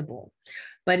advisable,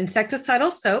 but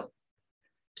insecticidal soap,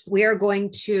 we are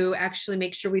going to actually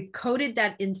make sure we've coated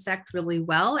that insect really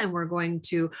well, and we're going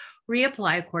to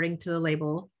reapply according to the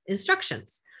label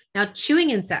instructions. Now,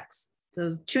 chewing insects.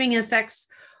 Those chewing insects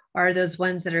are those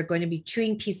ones that are going to be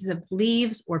chewing pieces of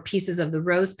leaves or pieces of the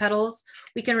rose petals.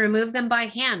 We can remove them by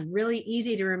hand. Really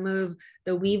easy to remove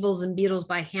the weevils and beetles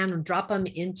by hand and drop them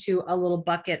into a little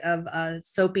bucket of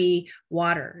soapy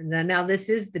water. And then now this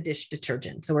is the dish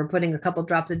detergent. So we're putting a couple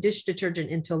drops of dish detergent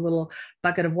into a little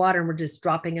bucket of water, and we're just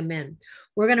dropping them in.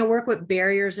 We're going to work with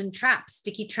barriers and traps.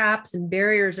 Sticky traps and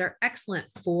barriers are excellent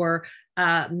for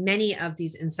many of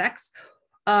these insects.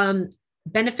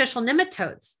 Beneficial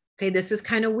nematodes. Okay, this is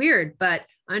kind of weird, but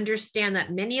understand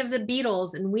that many of the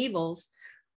beetles and weevils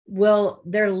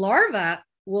their larvae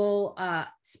will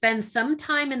spend some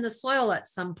time in the soil at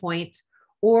some point,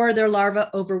 or their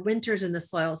larva overwinters in the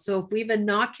soil. So if we've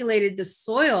inoculated the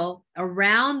soil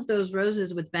around those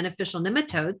roses with beneficial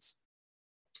nematodes,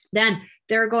 then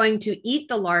they're going to eat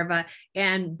the larva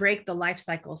and break the life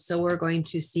cycle. So we're going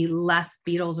to see less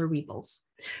beetles or weevils.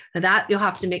 Now that you'll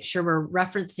have to make sure we're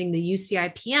referencing the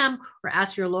UCIPM, or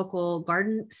ask your local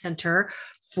garden center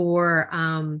for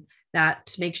that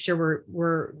to make sure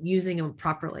we're using them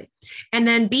properly. And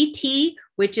then BT,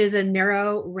 which is a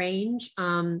narrow range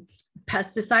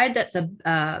pesticide that's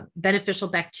a beneficial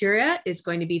bacteria, is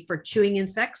going to be for chewing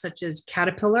insects such as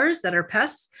caterpillars that are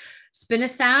pests.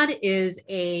 Spinosad is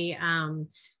a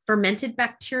fermented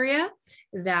bacteria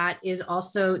that is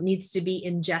also needs to be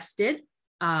ingested.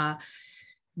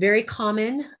 Very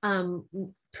common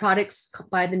products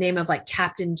by the name of like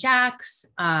Captain Jack's,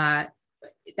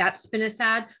 that's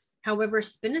spinosad. However,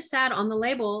 spinosad on the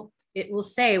label, it will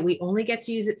say we only get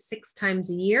to use it 6 times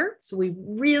a year. So we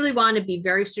really want to be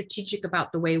very strategic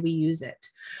about the way we use it.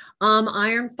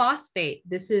 Iron phosphate,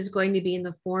 this is going to be in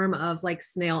the form of like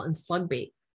snail and slug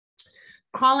bait.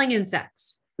 Crawling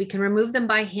insects, we can remove them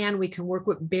by hand. We can work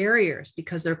with barriers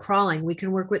because they're crawling. We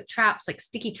can work with traps like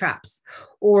sticky traps,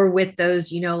 or with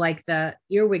those, like the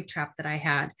earwig trap that I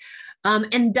had.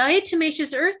 And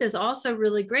diatomaceous earth is also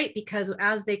really great because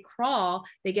as they crawl,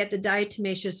 they get the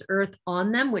diatomaceous earth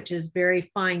on them, which is very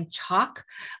fine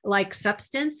chalk-like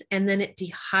substance, and then it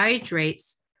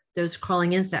dehydrates those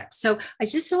crawling insects. So I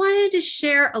just wanted to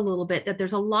share a little bit that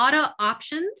there's a lot of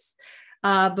options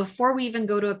before we even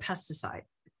go to a pesticide.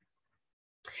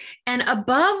 And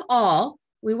above all,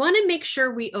 we want to make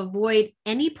sure we avoid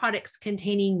any products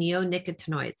containing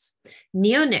neonicotinoids.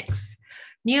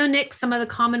 Neonics, some of the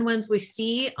common ones we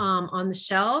see on the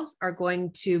shelves are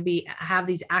going to have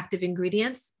these active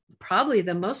ingredients. Probably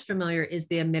the most familiar is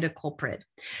the imidacloprid.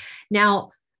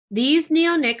 Now, these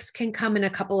neonics can come in a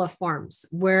couple of forms,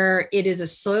 where it is a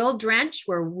soil drench,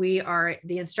 where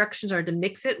the instructions are to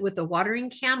mix it with a watering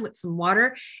can with some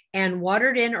water and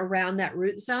water it in around that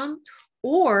root zone,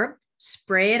 or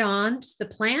spray it on the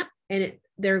plant, and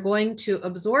they're going to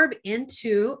absorb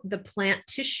into the plant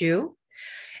tissue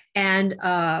and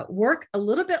work a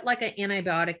little bit like an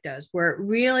antibiotic does, where it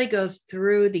really goes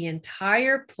through the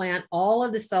entire plant, all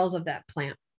of the cells of that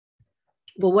plant.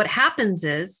 Well, what happens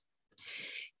is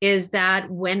that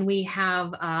when we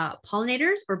have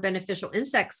pollinators or beneficial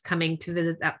insects coming to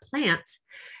visit that plant,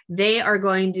 they are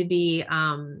going to be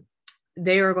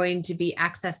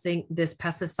accessing this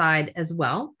pesticide as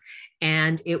well,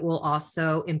 and it will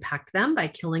also impact them by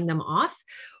killing them off.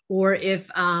 Or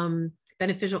if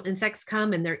beneficial insects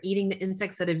come and they're eating the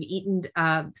insects that have eaten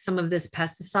some of this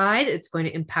pesticide, it's going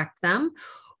to impact them.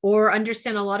 Or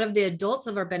understand, a lot of the adults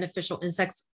of our beneficial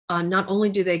insects, not only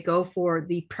do they go for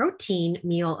the protein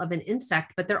meal of an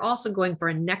insect, but they're also going for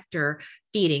a nectar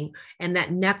feeding. And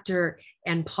that nectar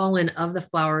and pollen of the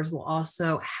flowers will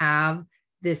also have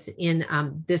this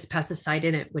pesticide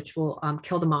in it, which will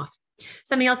kill them off.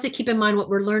 Something else to keep in mind, what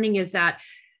we're learning is that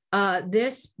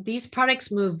these products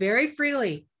move very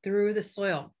freely through the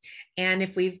soil. And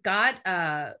if we've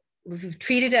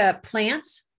treated a plant,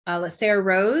 let's say a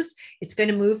rose, it's going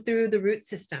to move through the root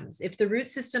systems. If the root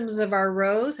systems of our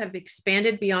rose have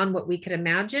expanded beyond what we could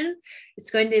imagine,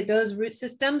 those root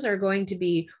systems are going to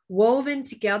be woven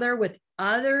together with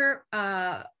other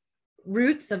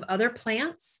roots of other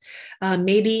plants,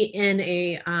 maybe in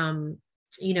a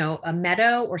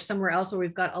meadow or somewhere else where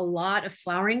we've got a lot of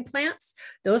flowering plants.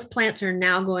 Those plants are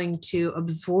now going to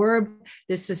absorb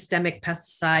this systemic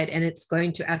pesticide, and it's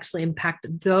going to actually impact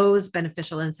those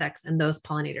beneficial insects and those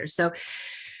pollinators. So,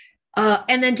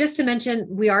 and then just to mention,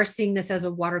 we are seeing this as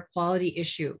a water quality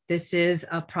issue. This is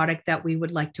a product that we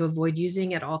would like to avoid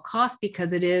using at all costs,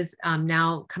 because it is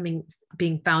now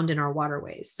being found in our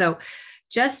waterways. So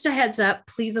just a heads up,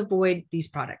 please avoid these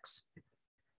products.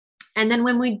 And then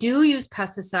when we do use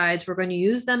pesticides, we're going to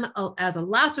use them as a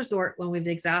last resort when we've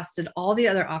exhausted all the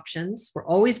other options. We're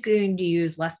always going to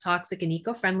use less toxic and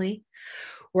eco-friendly.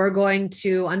 We're going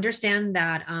to understand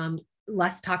that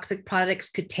less toxic products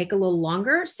could take a little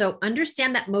longer. So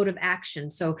understand that mode of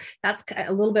action. So that's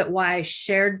a little bit why I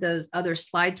shared those other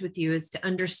slides with you, is to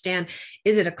understand,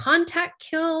 is it a contact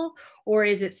kill, or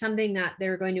is it something that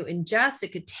they're going to ingest?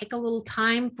 It could take a little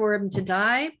time for them to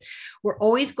die. We're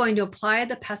always going to apply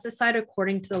the pesticide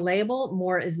according to the label.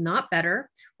 More is not better.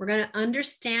 We're going to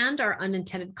understand our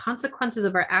unintended consequences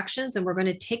of our actions, and we're going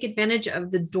to take advantage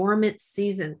of the dormant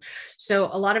season. So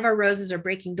a lot of our roses are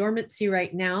breaking dormancy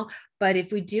right now, but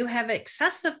if we do have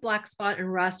excessive black spot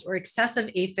and rust or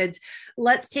excessive aphids,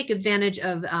 let's take advantage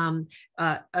of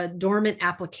a dormant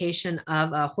application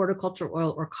of horticultural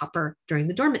oil or copper during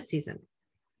the dormant season.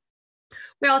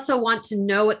 We also want to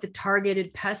know what the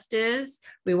targeted pest is.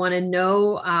 We want to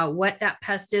know what that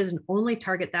pest is and only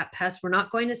target that pest. We're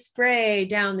not going to spray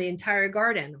down the entire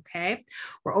garden, okay?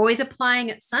 We're always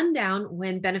applying at sundown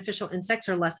when beneficial insects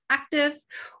are less active.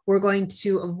 We're going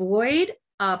to avoid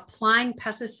applying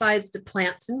pesticides to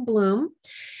plants in bloom.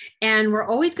 And we're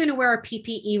always going to wear our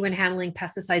PPE when handling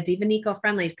pesticides, even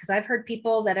eco-friendlies, because I've heard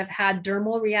people that have had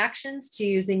dermal reactions to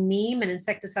using neem and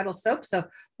insecticidal soap. So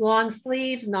long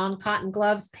sleeves, non-cotton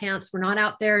gloves, pants. We're not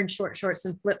out there in short shorts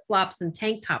and flip-flops and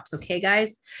tank tops, okay,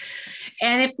 guys?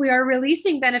 And if we are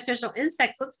releasing beneficial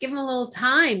insects, let's give them a little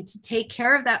time to take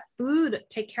care of that food,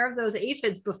 take care of those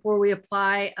aphids before we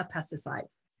apply a pesticide.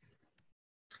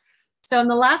 So in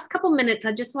the last couple minutes,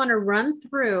 I just want to run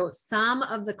through some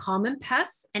of the common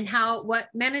pests and what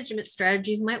management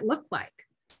strategies might look like.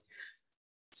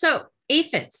 So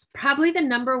aphids, probably the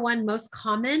 #1 most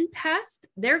common pest.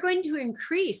 They're going to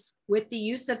increase with the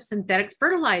use of synthetic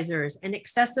fertilizers and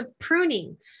excessive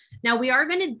pruning. Now we are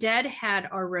going to deadhead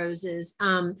our roses.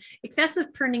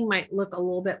 Excessive pruning might look a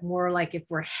little bit more like if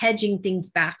we're hedging things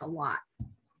back a lot.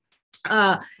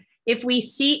 If we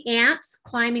see ants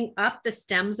climbing up the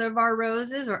stems of our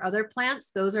roses or other plants,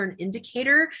 those are an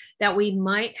indicator that we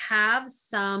might have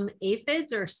some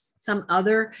aphids or some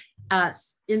other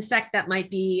insect that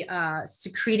might be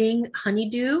secreting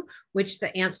honeydew, which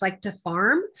the ants like to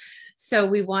farm. So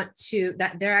we want to,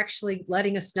 that they're actually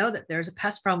letting us know that there's a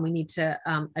pest problem we need to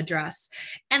address.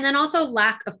 And then also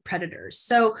lack of predators.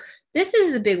 So this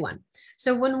is the big one.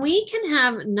 So when we can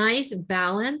have nice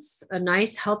balance, a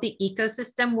nice healthy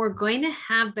ecosystem, we're going to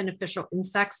have beneficial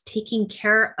insects taking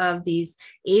care of these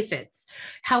aphids.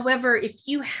 However, if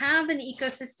you have an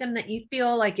ecosystem that you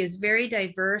feel like is very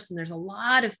diverse and there's a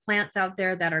lot of plants out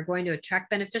there that are going to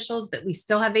attract beneficials, but we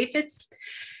still have aphids,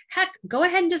 heck, go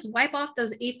ahead and just wipe off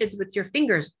those aphids with your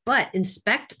fingers, but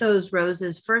inspect those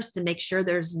roses first to make sure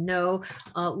there's no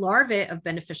larvae of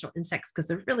beneficial insects, because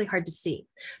they're really hard to see.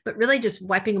 But really just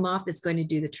wiping them off is going to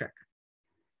do the trick.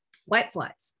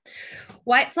 Whiteflies.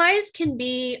 Whiteflies can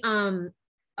be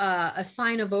a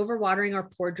sign of overwatering or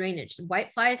poor drainage.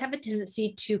 Whiteflies have a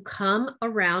tendency to come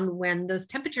around when those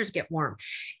temperatures get warm.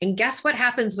 And guess what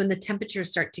happens when the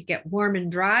temperatures start to get warm and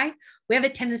dry? We have a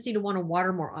tendency to want to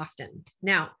water more often.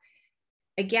 Now,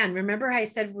 again, remember how I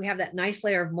said we have that nice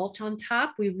layer of mulch on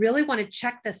top? We really want to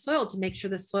check the soil to make sure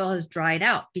the soil has dried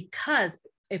out, because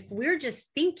if we're just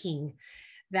thinking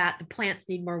that the plants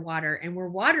need more water and we're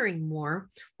watering more,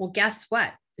 well, guess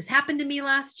what? This happened to me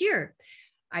last year.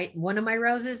 One of my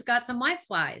roses got some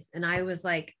whiteflies and I was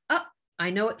like, oh,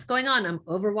 I know what's going on. I'm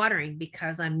overwatering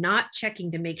because I'm not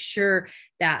checking to make sure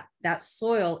that that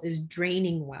soil is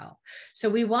draining well. So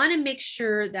we want to make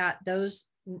sure that those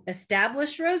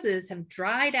established roses have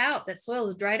dried out, that soil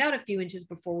is dried out a few inches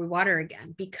before we water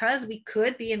again, because we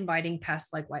could be inviting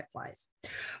pests like whiteflies.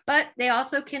 But they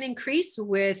also can increase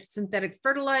with synthetic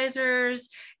fertilizers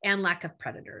and lack of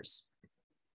predators.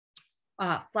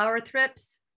 Flower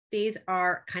thrips. These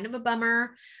are kind of a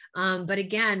bummer, but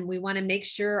again, we want to make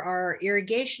sure our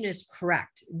irrigation is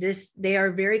correct. They are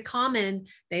very common.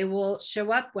 They will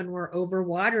show up when we're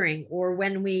overwatering or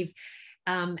when we've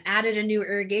added a new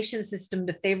irrigation system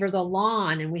to favor the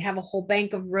lawn and we have a whole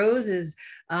bank of roses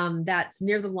that's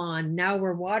near the lawn. Now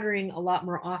we're watering a lot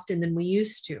more often than we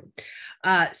used to.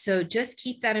 So just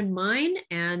keep that in mind.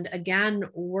 And again,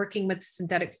 working with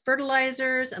synthetic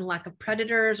fertilizers and lack of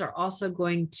predators are also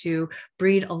going to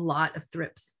breed a lot of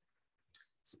thrips.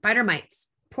 Spider mites.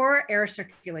 Poor air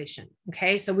circulation.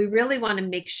 Okay, so we really want to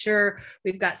make sure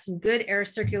we've got some good air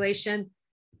circulation,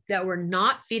 that we're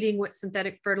not feeding with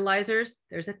synthetic fertilizers.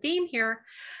 There's a theme here,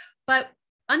 but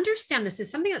understand this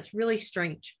is something that's really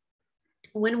strange.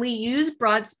 When we use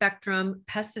broad spectrum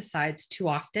pesticides too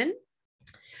often,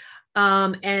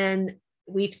 and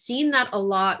we've seen that a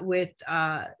lot with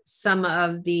some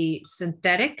of the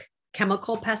synthetic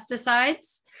chemical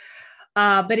pesticides,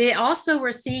 but it also,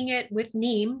 we're seeing it with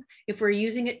neem. If we're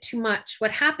using it too much,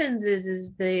 what happens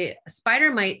is the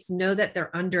spider mites know that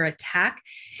they're under attack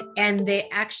and they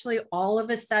actually all of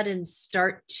a sudden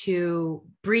start to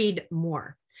breed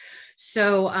more.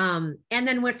 So, and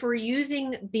then if we're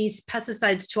using these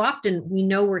pesticides too often, we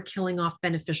know we're killing off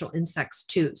beneficial insects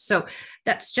too. So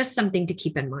that's just something to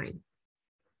keep in mind.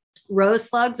 Rose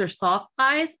slugs or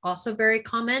sawflies, also very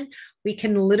common. We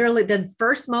can literally, the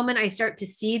first moment I start to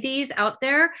see these out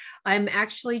there, I'm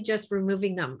actually just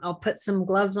removing them. I'll put some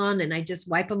gloves on and I just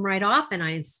wipe them right off and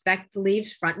I inspect the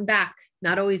leaves front and back.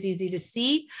 Not always easy to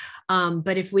see,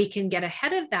 but if we can get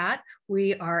ahead of that,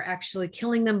 we are actually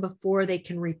killing them before they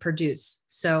can reproduce.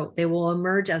 So they will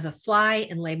emerge as a fly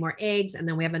and lay more eggs, and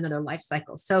then we have another life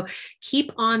cycle. So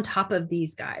keep on top of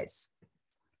these guys.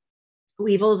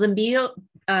 Weevils and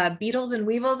beetles and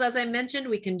weevils, as I mentioned,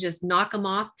 we can just knock them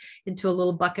off into a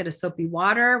little bucket of soapy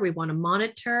water. We want to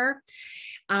monitor.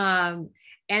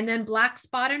 And then black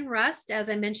spot and rust, as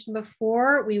I mentioned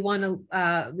before, we want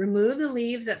to remove the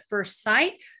leaves at first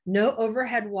sight, no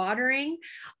overhead watering,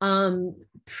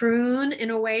 prune in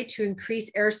a way to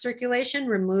increase air circulation,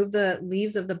 remove the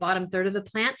leaves of the bottom third of the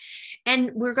plant.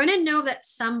 And we're going to know that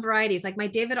some varieties, like my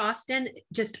David Austin,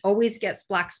 just always gets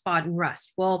black spot and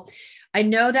rust. Well, I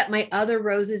know that my other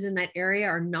roses in that area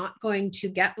are not going to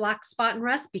get black spot and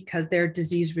rust because they're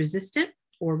disease resistant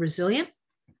or resilient.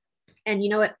 And you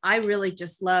know what? I really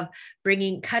just love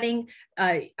cutting.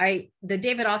 The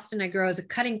David Austin I grow as a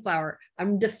cutting flower.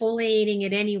 I'm defoliating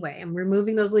it anyway. I'm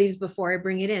removing those leaves before I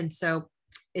bring it in. So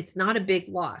it's not a big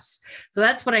loss. So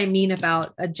that's what I mean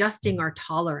about adjusting our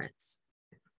tolerance.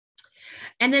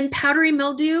 And then powdery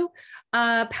mildew.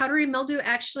 Powdery mildew,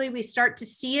 actually, we start to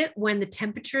see it when the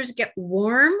temperatures get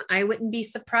warm. I wouldn't be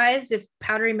surprised if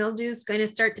powdery mildew is going to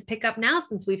start to pick up now,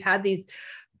 since we've had these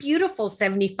beautiful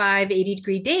 75,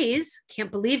 80-degree days.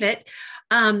 Can't believe it.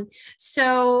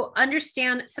 So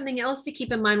understand something else to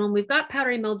keep in mind when we've got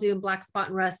powdery mildew and black spot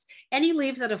and rust, any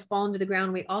leaves that have fallen to the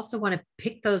ground, we also want to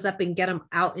pick those up and get them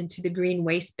out into the green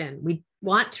waste bin. We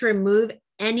want to remove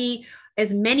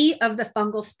as many of the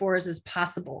fungal spores as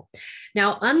possible.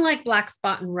 Now, unlike black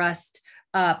spot and rust,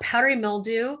 Powdery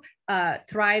mildew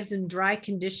thrives in dry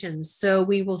conditions. So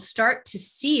we will start to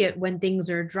see it when things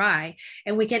are dry.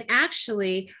 And we can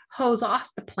actually hose off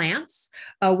the plants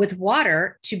with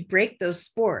water to break those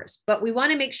spores. But we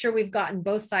want to make sure we've gotten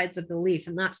both sides of the leaf.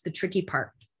 And that's the tricky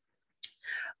part.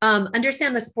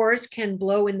 Understand the spores can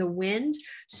blow in the wind.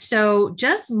 So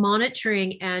just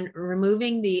monitoring and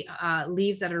removing the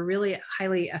leaves that are really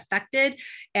highly affected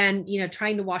and,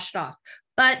 trying to wash it off.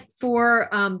 But for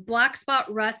black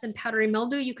spot rust and powdery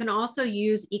mildew, you can also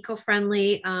use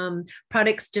eco-friendly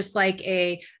products, just like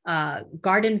a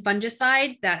garden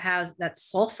fungicide that's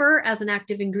sulfur as an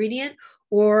active ingredient,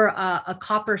 or a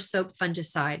copper soap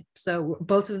fungicide. So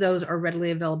both of those are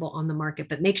readily available on the market,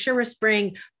 but make sure we're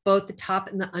spraying both the top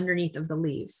and the underneath of the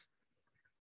leaves.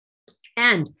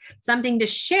 And something to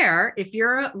share, if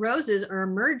your roses are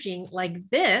emerging like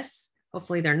this,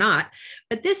 hopefully they're not,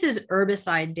 but this is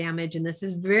herbicide damage, and this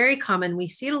is very common. We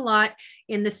see it a lot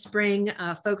in the spring.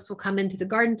 Folks will come into the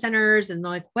garden centers and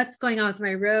they're like, what's going on with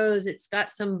my rose? It's got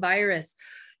some virus.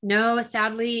 No,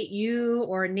 sadly, you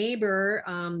or a neighbor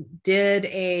did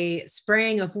a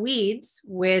spraying of weeds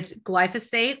with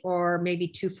glyphosate or maybe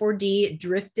 2,4-D,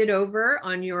 drifted over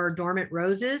on your dormant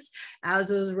roses. As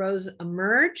those roses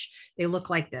emerge, they look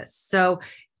like this. So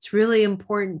it's really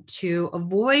important to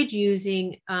avoid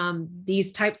using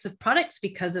these types of products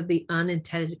because of the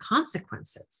unintended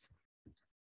consequences.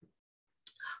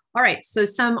 All right, so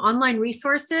some online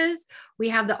resources. We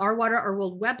have the Our Water, Our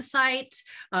World website.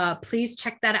 Please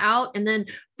check that out. And then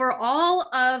for all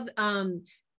of, the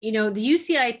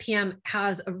UCIPM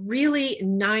has a really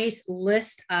nice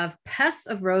list of pests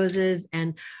of roses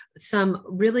and some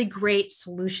really great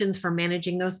solutions for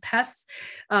managing those pests.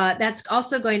 That's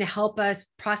also going to help us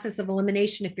process of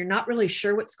elimination. If you're not really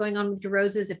sure what's going on with your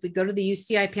roses, if we go to the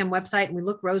UCIPM website and we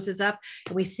look roses up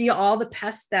and we see all the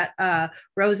pests that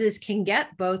roses can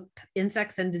get, both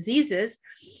insects and diseases,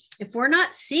 if we're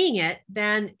not seeing it,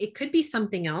 then it could be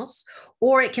something else,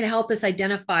 or it can help us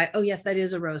identify, oh yes, that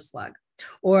is a rose slug,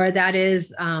 or that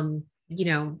is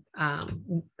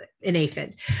an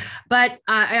aphid. But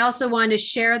I also wanted to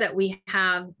share that we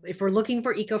have, if we're looking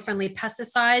for eco-friendly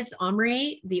pesticides,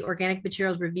 OMRI, the Organic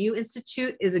Materials Review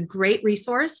Institute, is a great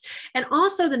resource. And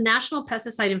also the National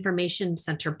Pesticide Information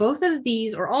Center. Both of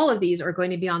these, or all of these, are going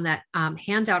to be on that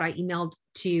handout I emailed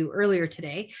to you earlier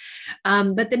today.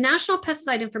 But the National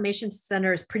Pesticide Information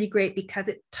Center is pretty great because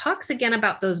it talks again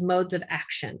about those modes of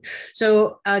action.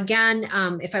 So again,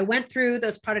 if I went through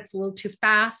those products a little too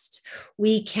fast,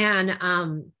 we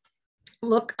can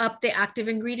look up the active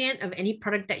ingredient of any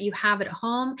product that you have at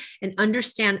home and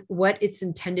understand what its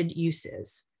intended use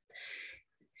is.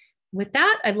 With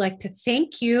that, I'd like to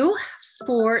thank you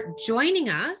for joining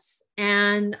us,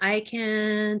 and I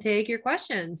can take your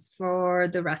questions for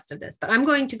the rest of this, but I'm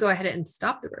going to go ahead and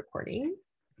stop the recording.